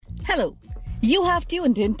Hello. You have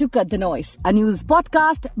tuned in to Cut the Noise, a news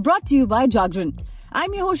podcast brought to you by Jagran.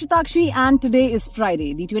 I'm your host Shitakshi and today is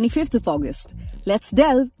Friday, the 25th of August. Let's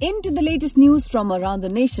delve into the latest news from around the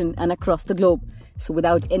nation and across the globe. So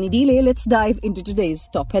without any delay, let's dive into today's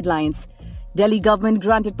top headlines. Delhi government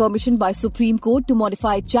granted permission by Supreme Court to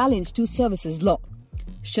modify challenge to services law.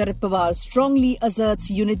 Sharad Pawar strongly asserts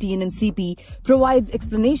unity in NCP, provides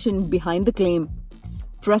explanation behind the claim.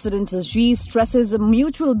 President Xi stresses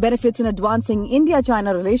mutual benefits in advancing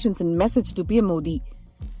India-China relations in message to PM Modi.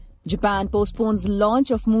 Japan postpones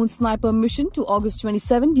launch of Moon Sniper mission to August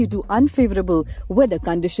 27 due to unfavorable weather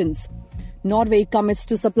conditions. Norway commits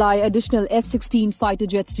to supply additional F-16 fighter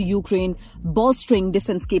jets to Ukraine, bolstering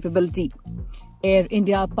defense capability. Air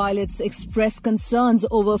India pilots express concerns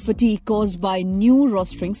over fatigue caused by new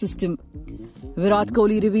rostering system. Virat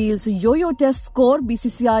Kohli reveals yo-yo test score,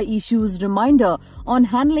 BCCI issues reminder on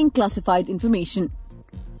handling classified information.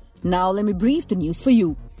 Now let me brief the news for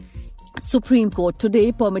you. Supreme Court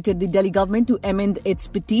today permitted the Delhi government to amend its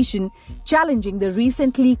petition challenging the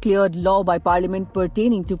recently cleared law by Parliament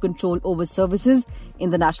pertaining to control over services in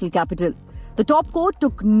the national capital. The top court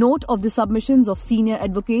took note of the submissions of senior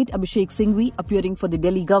advocate Abhishek Singhvi appearing for the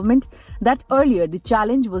Delhi government that earlier the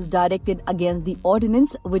challenge was directed against the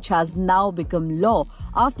ordinance which has now become law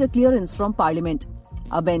after clearance from Parliament.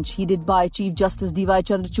 A bench headed by Chief Justice D.Y.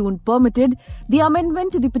 Chandrachud permitted the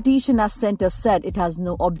amendment to the petition as Centre said it has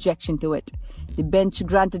no objection to it. The bench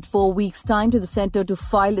granted 4 weeks' time to the Centre to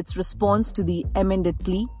file its response to the amended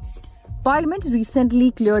plea. Parliament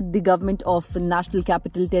recently cleared the Government of National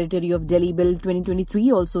Capital Territory of Delhi Bill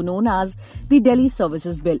 2023, also known as the Delhi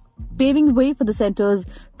Services Bill, paving way for the Centre's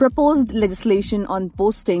proposed legislation on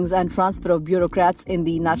postings and transfer of bureaucrats in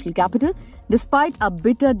the national capital, despite a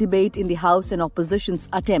bitter debate in the House and opposition's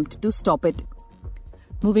attempt to stop it.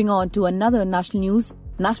 Moving on to another national news.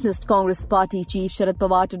 Nationalist Congress Party Chief Sharad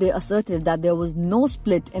Pawar today asserted that there was no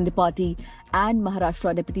split in the party and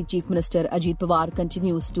Maharashtra Deputy Chief Minister Ajit Pawar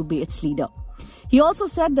continues to be its leader. He also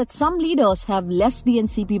said that some leaders have left the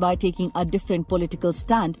NCP by taking a different political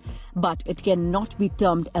stand, but it cannot be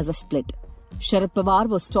termed as a split. Sharad Pawar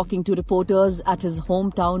was talking to reporters at his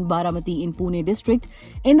hometown Baramati in Pune district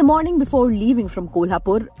in the morning before leaving from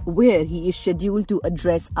Kolhapur, where he is scheduled to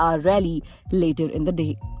address a rally later in the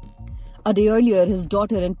day. A day earlier, his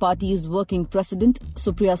daughter and party's working president,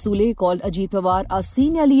 Supriya Sule, called Ajit Pawar a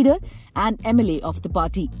senior leader and MLA of the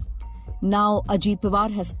party. Now, Ajit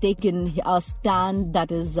Pawar has taken a stand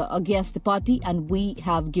that is against the party and we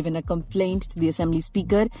have given a complaint to the Assembly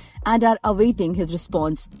Speaker and are awaiting his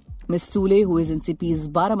response, Ms. Sule, who is NCP's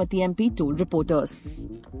Baramati MP, told reporters.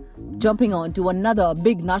 Jumping on to another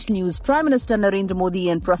big national news, Prime Minister Narendra Modi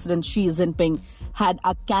and President Xi Jinping had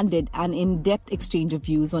a candid and in-depth exchange of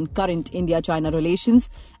views on current India-China relations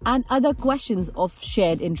and other questions of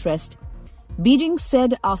shared interest. Beijing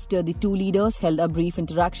said after the two leaders held a brief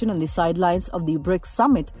interaction on the sidelines of the BRICS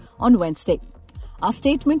summit on Wednesday. A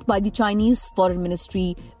statement by the Chinese Foreign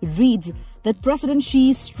Ministry reads that President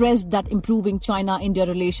Xi stressed that improving China-India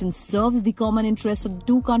relations serves the common interests of the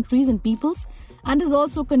two countries and peoples and is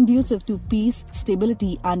also conducive to peace,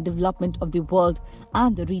 stability and development of the world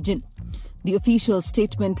and the region. The official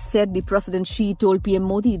statement said the President Xi told PM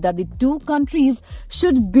Modi that the two countries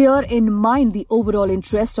should bear in mind the overall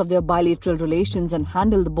interest of their bilateral relations and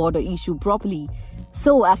handle the border issue properly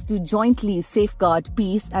so as to jointly safeguard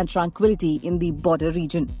peace and tranquility in the border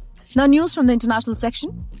region. Now, news from the international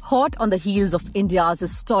section. Hot on the heels of India's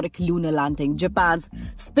historic lunar landing, Japan's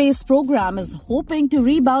space program is hoping to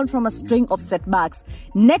rebound from a string of setbacks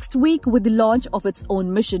next week with the launch of its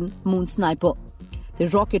own mission, Moon Sniper. The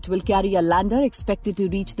rocket will carry a lander expected to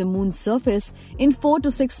reach the moon's surface in 4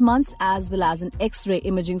 to 6 months, as well as an X-ray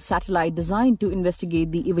imaging satellite designed to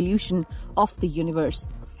investigate the evolution of the universe.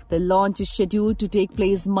 The launch is scheduled to take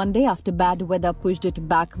place Monday after bad weather pushed it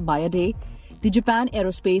back by a day, the Japan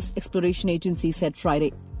Aerospace Exploration Agency said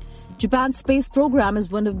Friday. Japan's space program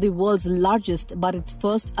is one of the world's largest, but its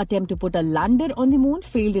first attempt to put a lander on the moon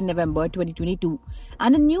failed in November 2022,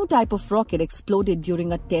 and a new type of rocket exploded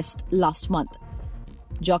during a test last month.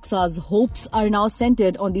 JAXA's hopes are now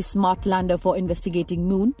centered on the Smart Lander for investigating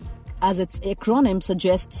Moon. As its acronym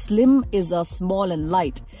suggests, SLIM is a small and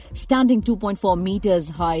light, standing 2.4 meters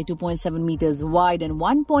high, 2.7 meters wide and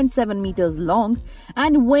 1.7 meters long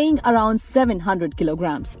and weighing around 700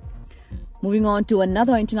 kilograms. Moving on to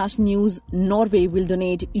another international news, Norway will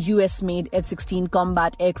donate US-made F-16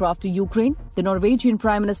 combat aircraft to Ukraine. The Norwegian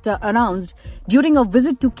Prime Minister announced during a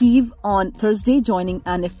visit to Kyiv on Thursday, joining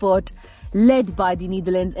an effort led by the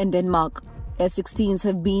Netherlands and Denmark. F-16s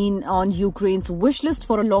have been on Ukraine's wish list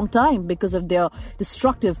for a long time because of their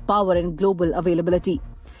destructive power and global availability.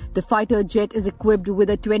 The fighter jet is equipped with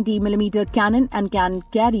a 20mm cannon and can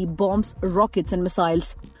carry bombs, rockets and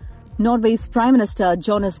missiles. Norway's Prime Minister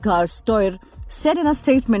Jonas Gahr Støre said in a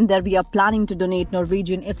statement that we are planning to donate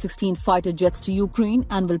Norwegian F-16 fighter jets to Ukraine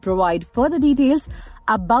and will provide further details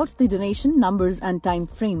about the donation, numbers and time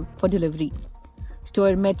frame for delivery.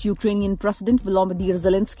 Støre met Ukrainian President Volodymyr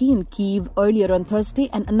Zelensky in Kyiv earlier on Thursday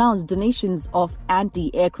and announced donations of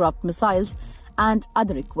anti-aircraft missiles and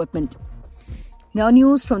other equipment. Now,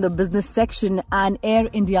 news from the business section. An Air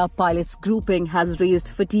India pilots grouping has raised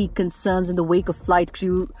fatigue concerns in the wake of flight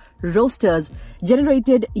crew rosters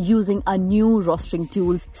generated using a new rostering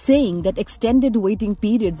tool, saying that extended waiting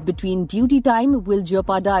periods between duty time will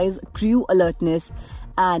jeopardize crew alertness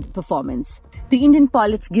and performance. The Indian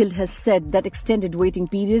Pilots Guild has said that extended waiting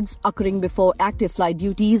periods occurring before active flight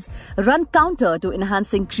duties run counter to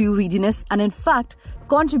enhancing crew readiness and in fact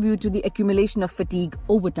contribute to the accumulation of fatigue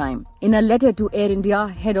over time. In a letter to Air India,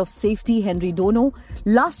 Head of Safety Henry Dono,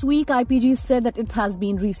 last week IPG said that it has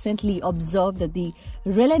been recently observed that the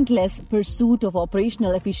relentless pursuit of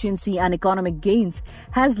operational efficiency and economic gains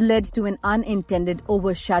has led to an unintended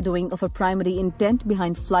overshadowing of a primary intent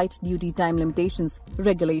behind flight duty time limitations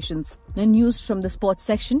regulations. Now, news from the sports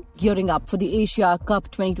section. Gearing up for the Asia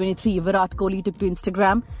Cup 2023, Virat Kohli took to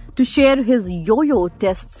Instagram to share his yo-yo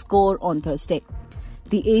test score on Thursday.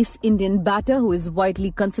 The ace Indian batter, who is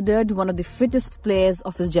widely considered one of the fittest players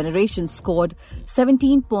of his generation, scored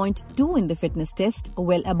 17.2 in the fitness test,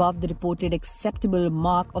 well above the reported acceptable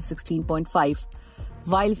mark of 16.5.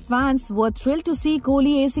 While fans were thrilled to see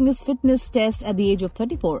Kohli acing his fitness test at the age of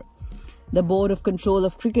 34. The Board of Control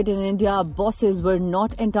of Cricket in India bosses were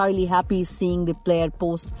not entirely happy seeing the player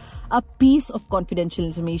post a piece of confidential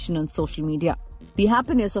information on social media. The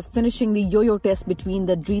happiness of finishing the yo-yo test between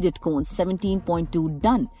the dreaded cones, 17.2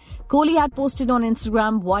 done. Kohli had posted on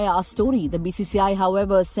Instagram via a story. The BCCI,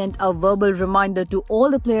 however, sent a verbal reminder to all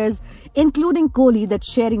the players, including Kohli, that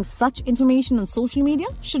sharing such information on social media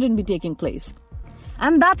shouldn't be taking place.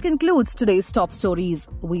 And that concludes today's top stories.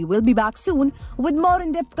 We will be back soon with more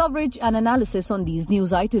in-depth coverage and analysis on these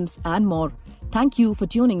news items and more. Thank you for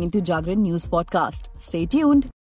tuning into Jagran News Podcast. Stay tuned.